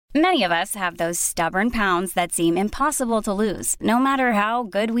Many of us have those stubborn pounds that seem impossible to lose, no matter how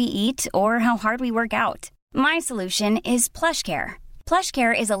good we eat or how hard we work out. My solution is PlushCare.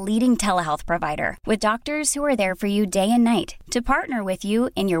 PlushCare is a leading telehealth provider with doctors who are there for you day and night to partner with you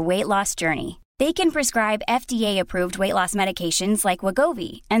in your weight loss journey. They can prescribe FDA-approved weight loss medications like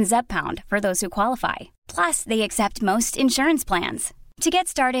Wegovy and Zepbound for those who qualify. Plus, they accept most insurance plans. To get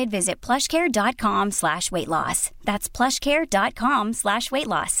started, visit plushcare.com/weightloss. That's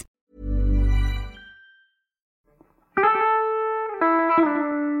plushcare.com/weightloss.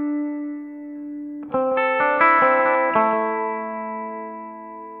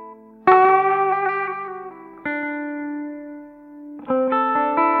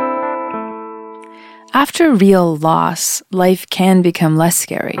 After real loss, life can become less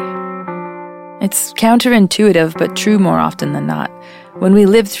scary. It's counterintuitive, but true more often than not. When we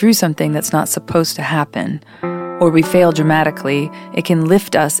live through something that's not supposed to happen, or we fail dramatically, it can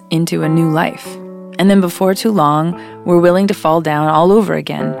lift us into a new life. And then before too long, we're willing to fall down all over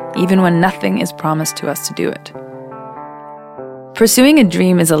again, even when nothing is promised to us to do it. Pursuing a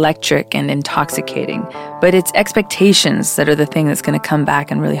dream is electric and intoxicating, but it's expectations that are the thing that's going to come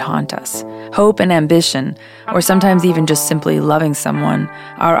back and really haunt us. Hope and ambition, or sometimes even just simply loving someone,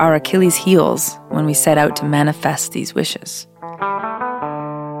 are our Achilles heels when we set out to manifest these wishes.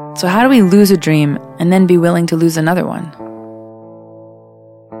 So how do we lose a dream and then be willing to lose another one?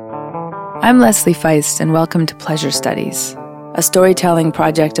 I'm Leslie Feist, and welcome to Pleasure Studies, a storytelling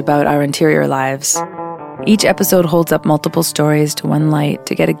project about our interior lives. Each episode holds up multiple stories to one light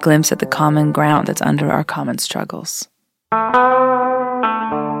to get a glimpse at the common ground that's under our common struggles.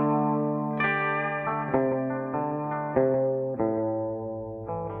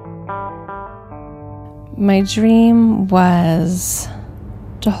 My dream was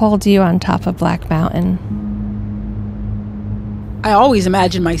to hold you on top of Black Mountain. I always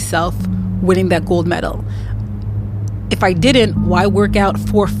imagined myself winning that gold medal. If I didn't, why work out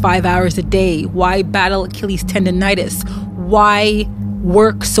 4 or 5 hours a day? Why battle Achilles tendonitis? Why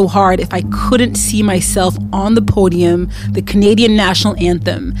work so hard if I couldn't see myself on the podium, the Canadian national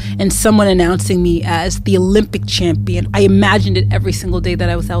anthem, and someone announcing me as the Olympic champion? I imagined it every single day that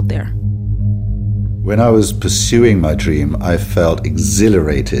I was out there. When I was pursuing my dream, I felt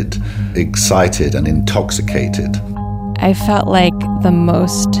exhilarated, excited, and intoxicated. I felt like the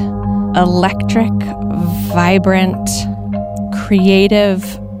most electric, vibrant, creative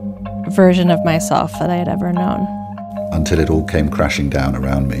version of myself that I had ever known. Until it all came crashing down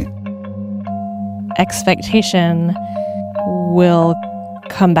around me. Expectation will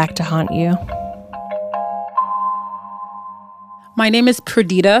come back to haunt you. My name is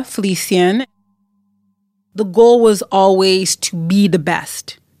Perdita Felician. The goal was always to be the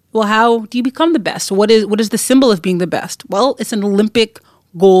best. Well, how do you become the best? What is the symbol of being the best? Well, it's an Olympic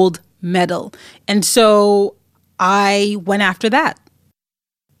gold medal. And so I went after that.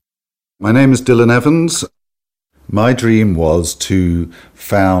 My name is Dylan Evans. My dream was to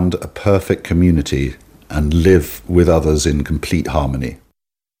found a perfect community and live with others in complete harmony.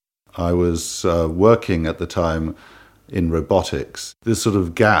 I was working at the time in robotics. This sort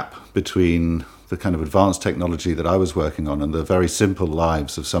of gap between the kind of advanced technology that I was working on and the very simple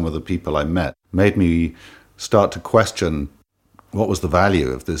lives of some of the people I met made me start to question what was the value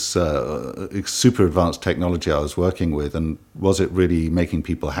of this super advanced technology I was working with, and was it really making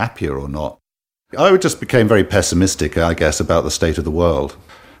people happier or not? I just became very pessimistic, I guess, about the state of the world.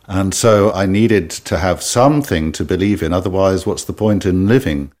 And so I needed to have something to believe in, otherwise what's the point in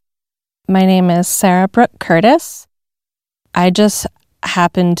living? My name is Sarah Brooke Curtis. I just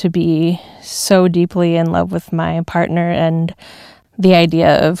happened to be so deeply in love with my partner and the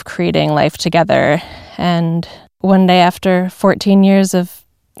idea of creating life together. And one day after 14 years of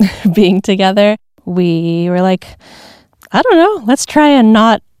being together, we were like, I don't know, let's try and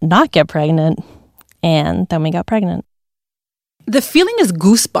not get pregnant. And then we got pregnant. The feeling is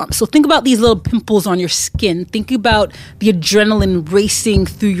goosebumps. So think about these little pimples on your skin. Think about the adrenaline racing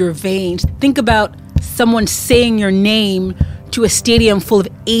through your veins. Think about someone saying your name to a stadium full of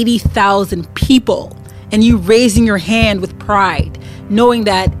 80,000 people and you raising your hand with pride, knowing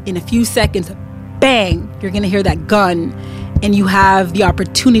that in a few seconds, bang, you're going to hear that gun and you have the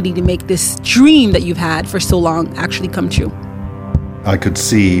opportunity to make this dream that you've had for so long actually come true. I could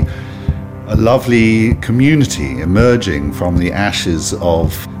see a lovely community emerging from the ashes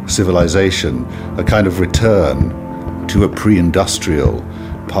of civilization, a kind of return to a pre-industrial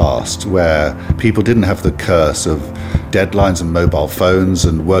past where people didn't have the curse of deadlines and mobile phones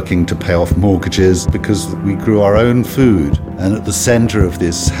and working to pay off mortgages, because we grew our own food. And at the center of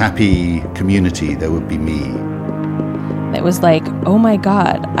this happy community, there would be me. It was like, oh my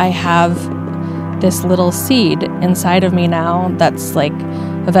God, I have this little seed inside of me now that's like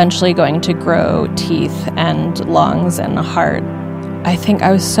eventually going to grow teeth and lungs and a heart. I think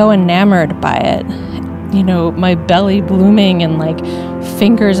I was so enamored by it. You know, my belly blooming and like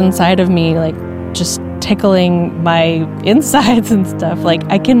fingers inside of me, like just tickling my insides and stuff. Like,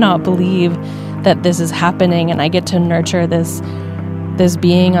 I cannot believe that this is happening and I get to nurture this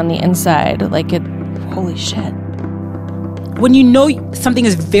being on the inside. Like, holy shit. When you know something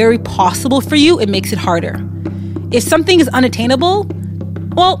is very possible for you, it makes it harder. If something is unattainable,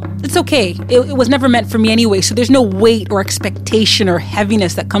 well, it's okay. It was never meant for me anyway, so there's no weight or expectation or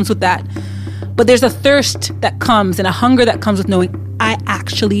heaviness that comes with that. But there's a thirst that comes and a hunger that comes with knowing I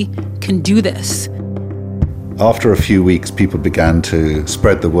actually can do this. After a few weeks, people began to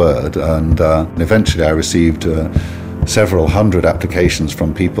spread the word, and eventually I received several hundred applications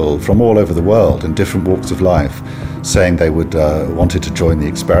from people from all over the world in different walks of life saying they would wanted to join the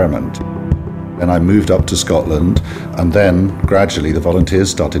experiment. And I moved up to Scotland, and then gradually the volunteers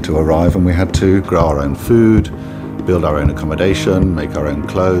started to arrive, and we had to grow our own food, build our own accommodation, make our own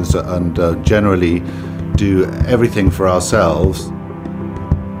clothes, and generally do everything for ourselves.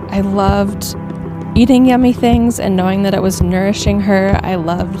 I loved eating yummy things and knowing that it was nourishing her. I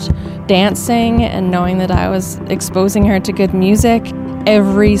loved dancing and knowing that I was exposing her to good music.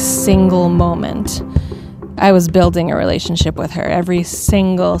 Every single moment, I was building a relationship with her. Every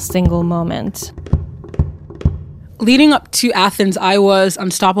single moment. Leading up to Athens, I was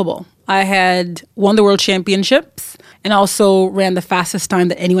unstoppable. I had won the World Championships and also ran the fastest time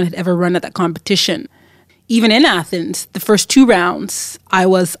that anyone had ever run at that competition. Even in Athens, the first 2 rounds, I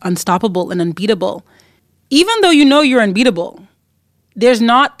was unstoppable and unbeatable. Even though you know you're unbeatable, there's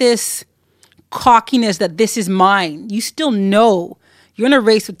not this cockiness that this is mine. You still know you're in a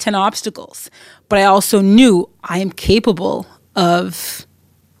race with 10 obstacles. But I also knew I am capable of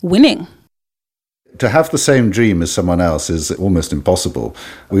winning. To have the same dream as someone else is almost impossible.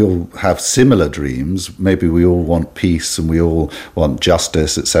 We all have similar dreams. Maybe we all want peace and we all want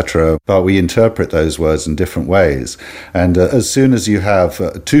justice, etc. But we interpret those words in different ways. And as soon as you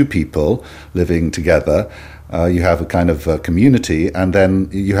have 2 people living together, you have a kind of community, and then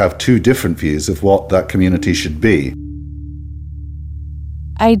you have 2 different views of what that community should be.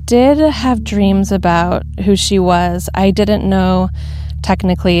 I did have dreams about who she was. I didn't know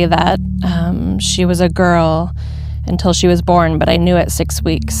technically that she was a girl until she was born, but I knew at 6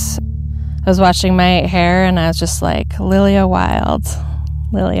 weeks. I was watching my hair and I was just like, Lilia Wild,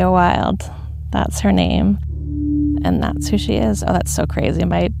 that's her name. And that's who she is. Oh, that's so crazy.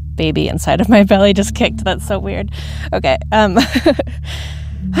 My baby inside of my belly just kicked. That's so weird. Okay.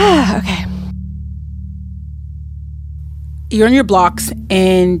 Okay. You're on your blocks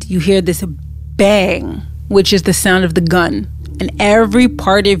and you hear this bang, which is the sound of the gun. And every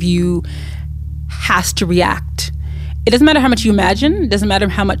part of you has to react. It doesn't matter how much you imagine. It doesn't matter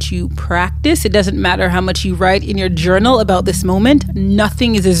how much you practice. It doesn't matter how much you write in your journal about this moment.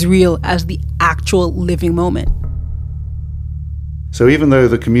 Nothing is as real as the actual living moment. So even though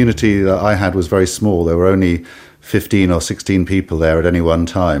the community that I had was very small, there were only 15 or 16 people there at any one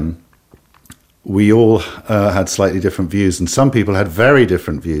time, we all had slightly different views, and some people had very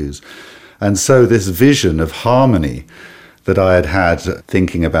different views. And so this vision of harmony that I had had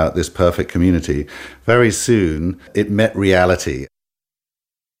thinking about this perfect community, very soon it met reality.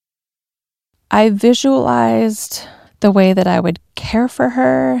 I visualized the way that I would care for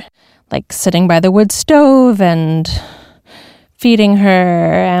her, like sitting by the wood stove and feeding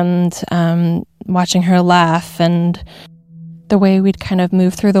her and watching her laugh, and the way we'd kind of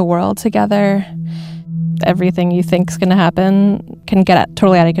move through the world together. Everything you think's going to happen can get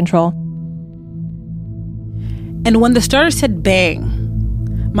totally out of control. And when the starter said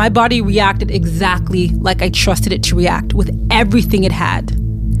bang, my body reacted exactly like I trusted it to react, with everything it had.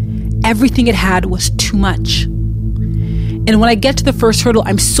 Everything it had was too much. And when I get to the first hurdle,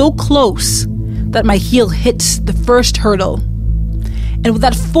 I'm so close that my heel hits the first hurdle. And with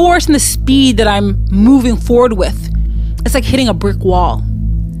that force and the speed that I'm moving forward with, it's like hitting a brick wall.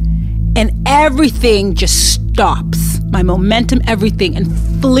 And everything just stops. My momentum, everything, and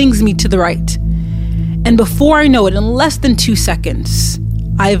flings me to the right. And before I know it, in less than 2 seconds,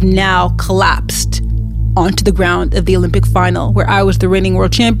 I have now collapsed onto the ground of the Olympic final, where I was the reigning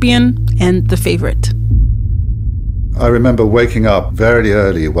world champion and the favorite. I remember waking up very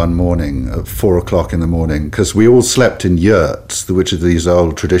early one morning at 4 o'clock in the morning, because we all slept in yurts, which are these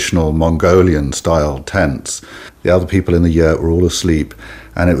old traditional Mongolian-style tents. The other people in the yurt were all asleep,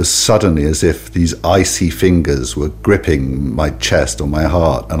 and it was suddenly as if these icy fingers were gripping my chest or my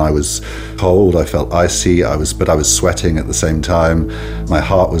heart, and I was cold, I felt icy, but I was sweating at the same time. My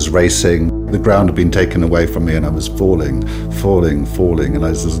heart was racing. The ground had been taken away from me, and I was falling, and there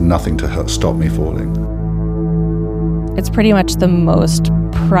was nothing to stop me falling. It's pretty much the most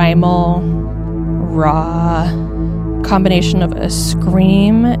primal, raw combination of a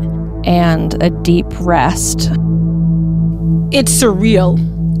scream and a deep rest. It's surreal.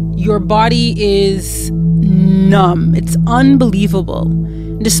 Your body is numb. It's unbelievable.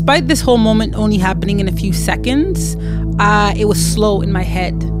 Despite this whole moment only happening in a few seconds, it was slow in my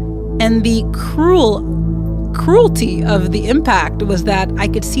head. And the cruelty of the impact was that I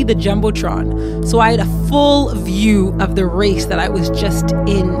could see the Jumbotron. So I had a full view of the race that I was just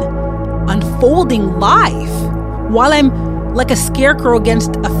in, unfolding live, while I'm like a scarecrow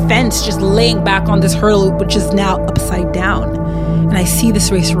against a fence, just laying back on this hurdle loop, which is now upside down. And I see this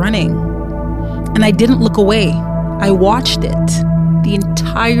race running. And I didn't look away. I watched it, the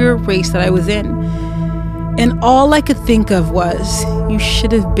entire race that I was in. And all I could think of was, you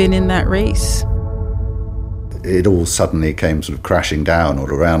should have been in that race. It all suddenly came sort of crashing down all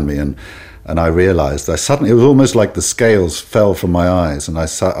around me, and I realized it was almost like the scales fell from my eyes, and I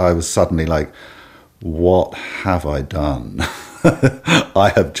was suddenly like, what have I done?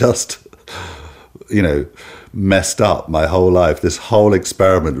 I have just, messed up my whole life. This whole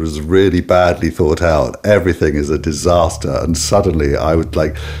experiment was really badly thought out. Everything is a disaster. And suddenly I would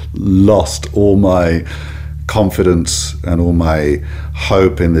lost all my confidence and all my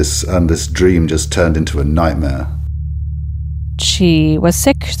hope in this, and this dream just turned into a nightmare. She was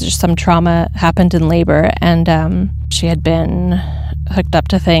sick. Some trauma happened in labor, and she had been hooked up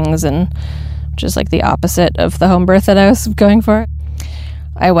to things, and which is like the opposite of the home birth that I was going for.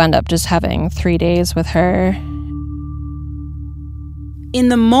 I wound up just having 3 days with her. In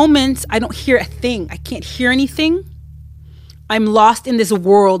the moments, I don't hear a thing. I can't hear anything. I'm lost in this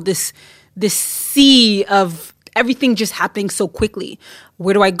world, this sea of everything just happening so quickly.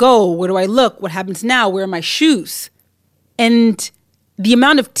 Where do I go? Where do I look? What happens now? Where are my shoes? And the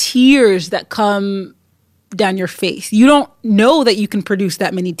amount of tears that come down your face. You don't know that you can produce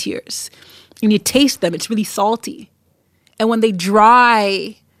that many tears. And you taste them. It's really salty. And when they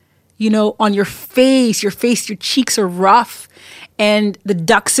dry, on your face, your cheeks are rough, and the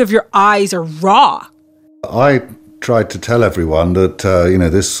ducts of your eyes are raw. I tried to tell everyone that,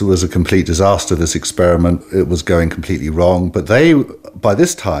 this was a complete disaster, this experiment. It was going completely wrong. But by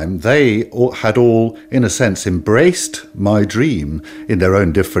this time, they had all, in a sense, embraced my dream in their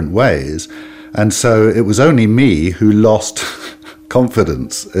own different ways. And so it was only me who lost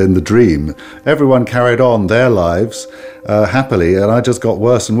confidence in the dream. Everyone carried on their lives happily, and I just got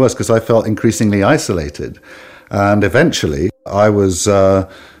worse and worse because I felt increasingly isolated. And eventually, I was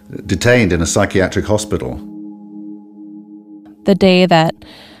detained in a psychiatric hospital. The day that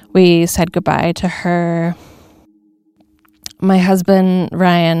we said goodbye to her, my husband,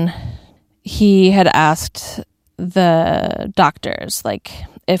 Ryan, he had asked the doctors,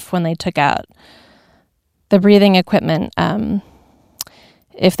 if when they took out the breathing equipment,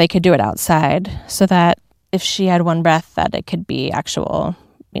 if they could do it outside, so that if she had one breath, that it could be actual,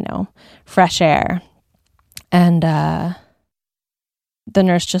 fresh air. And the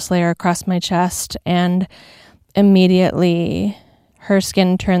nurse just lay her across my chest, and immediately her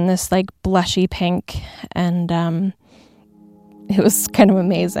skin turned this blushy pink, and it was kind of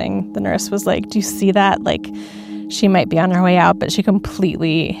amazing. The nurse was like, do you see that? She might be on her way out, but she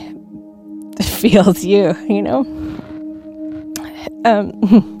completely feels you,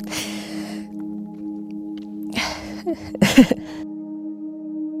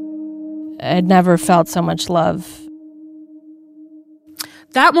 I'd never felt so much love.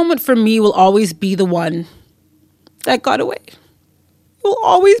 That moment for me will always be the one that got away. It will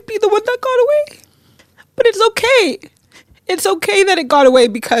always be the one that got away. But it's okay. It's okay that it got away,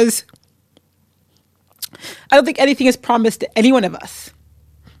 because I don't think anything is promised to any one of us.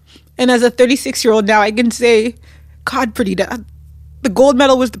 And as a 36-year-old now, I can say, God, Pranita, the gold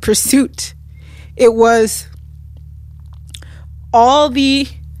medal was the pursuit. It was all the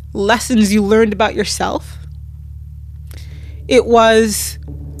lessons you learned about yourself. It was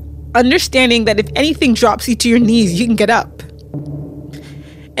understanding that if anything drops you to your knees, you can get up.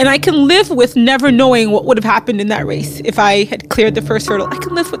 And I can live with never knowing what would have happened in that race if I had cleared the first hurdle. I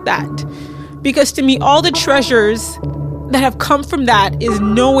can live with that. Because to me, all the treasures that have come from that is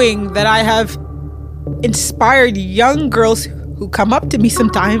knowing that I have inspired young girls who come up to me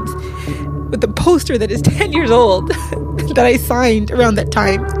sometimes with a poster that is 10 years old that I signed around that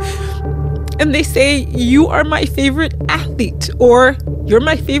time. And they say, "You are my favorite athlete," or "You're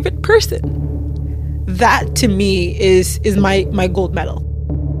my favorite person." That to me is my gold medal.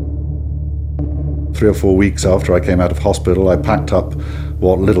 3 or 4 weeks after I came out of hospital, I packed up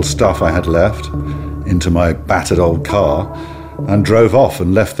what little stuff I had left into my battered old car and drove off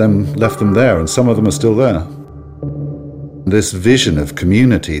and left them there, and some of them are still there. This vision of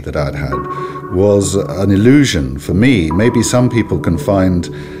community that I'd had was an illusion for me. Maybe some people can find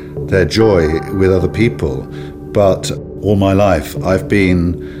their joy with other people, but all my life I've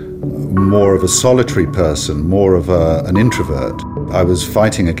been more of a solitary person, more of an introvert. I was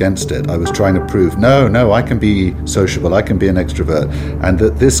fighting against it. I was trying to prove, no, I can be sociable, I can be an extrovert. And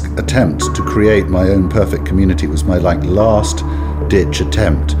that this attempt to create my own perfect community was my last ditch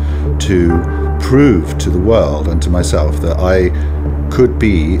attempt to prove to the world and to myself that I could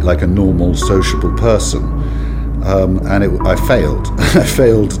be like a normal sociable person. I failed. I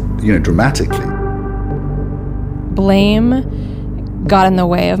failed, dramatically. Blame got in the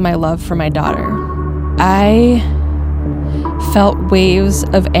way of my love for my daughter. I felt waves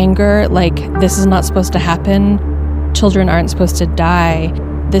of anger, like, this is not supposed to happen. Children aren't supposed to die.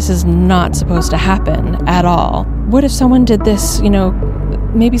 This is not supposed to happen at all. What if someone did this,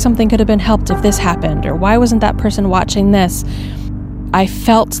 maybe something could have been helped if this happened, or why wasn't that person watching this? I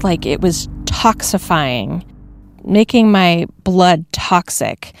felt like it was toxifying, making my blood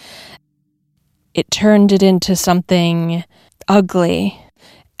toxic. It turned it into something ugly,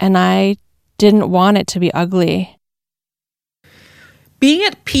 and I didn't want it to be ugly. Being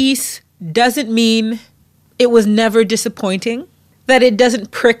at peace doesn't mean it was never disappointing, that it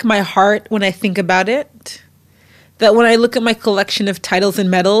doesn't prick my heart when I think about it, that when I look at my collection of titles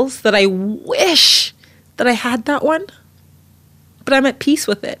and medals, that I wish that I had that one, but I'm at peace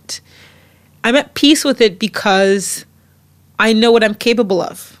with it. I'm at peace with it because I know what I'm capable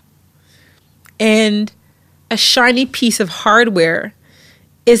of. And a shiny piece of hardware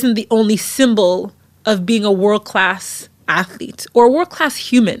isn't the only symbol of being a world-class athlete or a world-class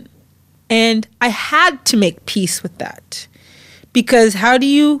human. And I had to make peace with that, because how do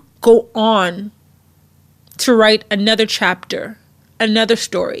you go on to write another chapter, another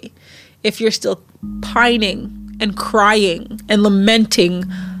story, if you're still pining and crying and lamenting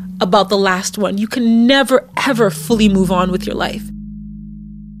about the last one? You can never, ever fully move on with your life.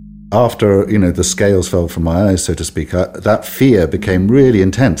 After, the scales fell from my eyes, so to speak, that fear became really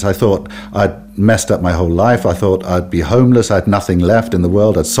intense. I thought I'd messed up my whole life. I thought I'd be homeless. I had nothing left in the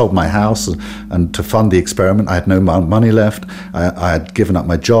world. I'd sold my house and to fund the experiment. I had no money left. I had given up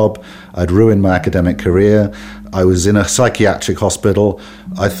my job. I'd ruined my academic career. I was in a psychiatric hospital.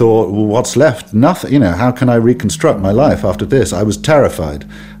 I thought, well, what's left? Nothing. How can I reconstruct my life after this? I was terrified.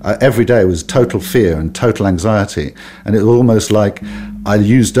 Every day was total fear and total anxiety. And it was almost like I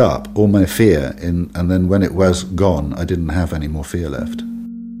used up all my fear, and then when it was gone, I didn't have any more fear left.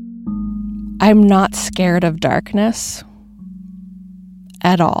 I'm not scared of darkness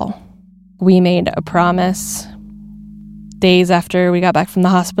at all. We made a promise days after we got back from the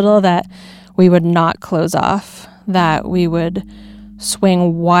hospital that we would not close off, that we would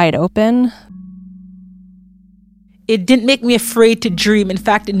swing wide open. It didn't make me afraid to dream. In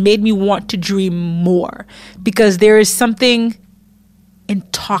fact, it made me want to dream more, because there is something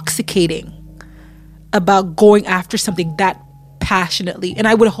intoxicating about going after something that passionately. And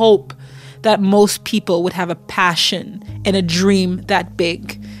I would hope that most people would have a passion and a dream that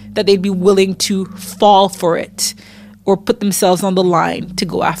big, that they'd be willing to fall for it or put themselves on the line to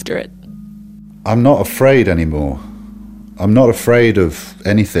go after it. I'm not afraid anymore. I'm not afraid of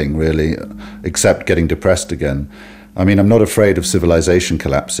anything, really, except getting depressed again. I'm not afraid of civilization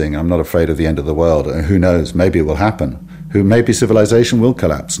collapsing. I'm not afraid of the end of the world. Who knows? Maybe it will happen. Maybe civilization will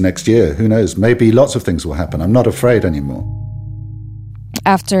collapse next year. Who knows? Maybe lots of things will happen. I'm not afraid anymore.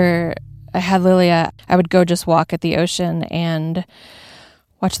 After I had Lilia, I would go just walk at the ocean and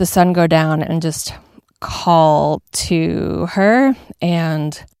watch the sun go down and just call to her.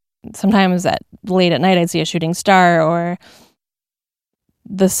 And sometimes late at night, I'd see a shooting star, or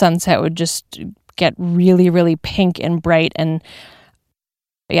the sunset would just get really, really pink and bright. And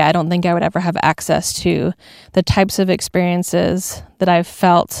I don't think I would ever have access to the types of experiences that I've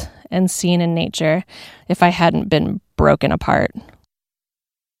felt and seen in nature if I hadn't been broken apart.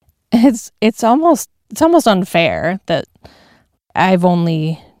 It's almost unfair that I've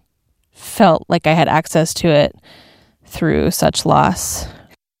only felt like I had access to it through such loss.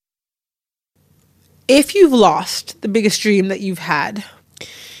 If you've lost the biggest dream that you've had,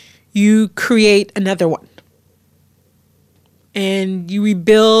 you create another one. And you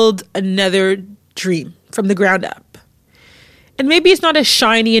rebuild another dream from the ground up. And maybe it's not as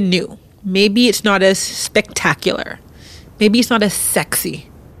shiny and new. Maybe it's not as spectacular. Maybe it's not as sexy.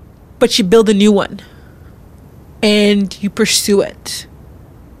 But you build a new one. And you pursue it.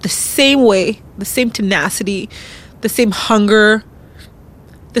 The same way, the same tenacity, the same hunger,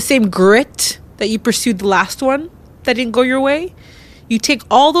 the same grit that you pursued the last one that didn't go your way. You take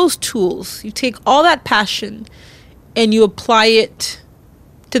all those tools, you take all that passion, and you apply it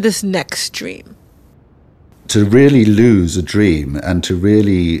to this next dream. To really lose a dream and to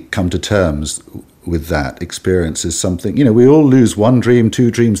really come to terms with that experience is something, we all lose one dream, 2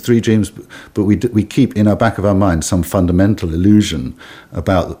 dreams, 3 dreams, but we keep in our back of our mind some fundamental illusion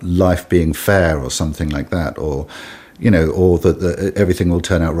about life being fair or something like that, or that everything will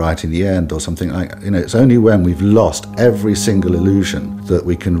turn out right in the end or something like, it's only when we've lost every single illusion that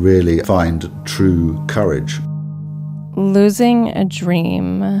we can really find true courage. Losing a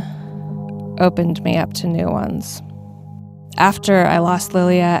dream opened me up to new ones. After I lost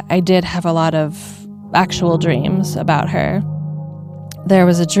Lilia, I did have a lot of actual dreams about her. There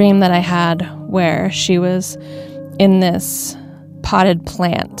was a dream that I had where she was in this potted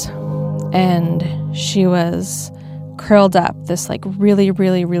plant and she was curled up, this like really,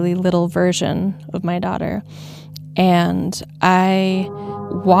 really, really little version of my daughter. And I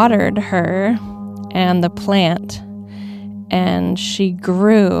watered her and the plant, and she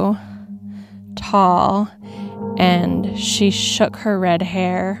grew tall, and she shook her red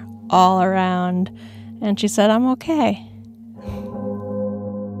hair all around, and she said, "I'm okay."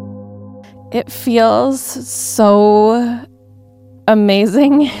 It feels so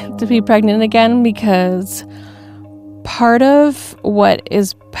amazing to be pregnant again, because part of what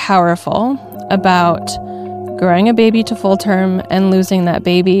is powerful about growing a baby to full term and losing that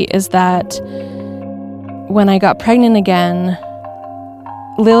baby is that when I got pregnant again,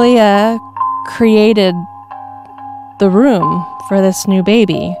 Lilia created the room for this new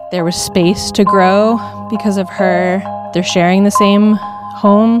baby. There was space to grow because of her. They're sharing the same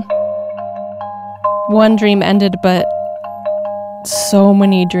home. One dream ended, but so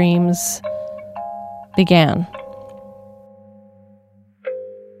many dreams began.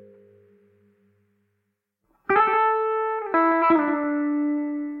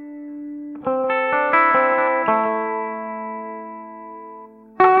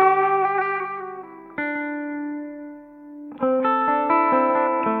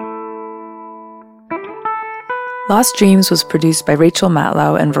 Lost Dreams was produced by Rachel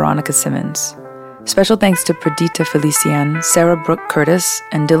Matlow and Veronica Simmons. Special thanks to Perdita Felician, Sarah Brooke Curtis,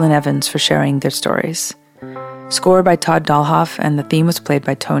 and Dylan Evans for sharing their stories. Score by Todd Dahlhoff, and the theme was played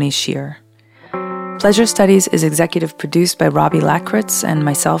by Tony Shear. Pleasure Studies is executive produced by Robbie Lakritz and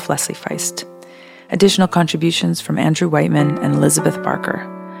myself, Leslie Feist. Additional contributions from Andrew Whiteman and Elizabeth Barker,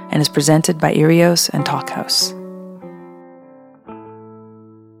 and is presented by Irios and Talkhouse.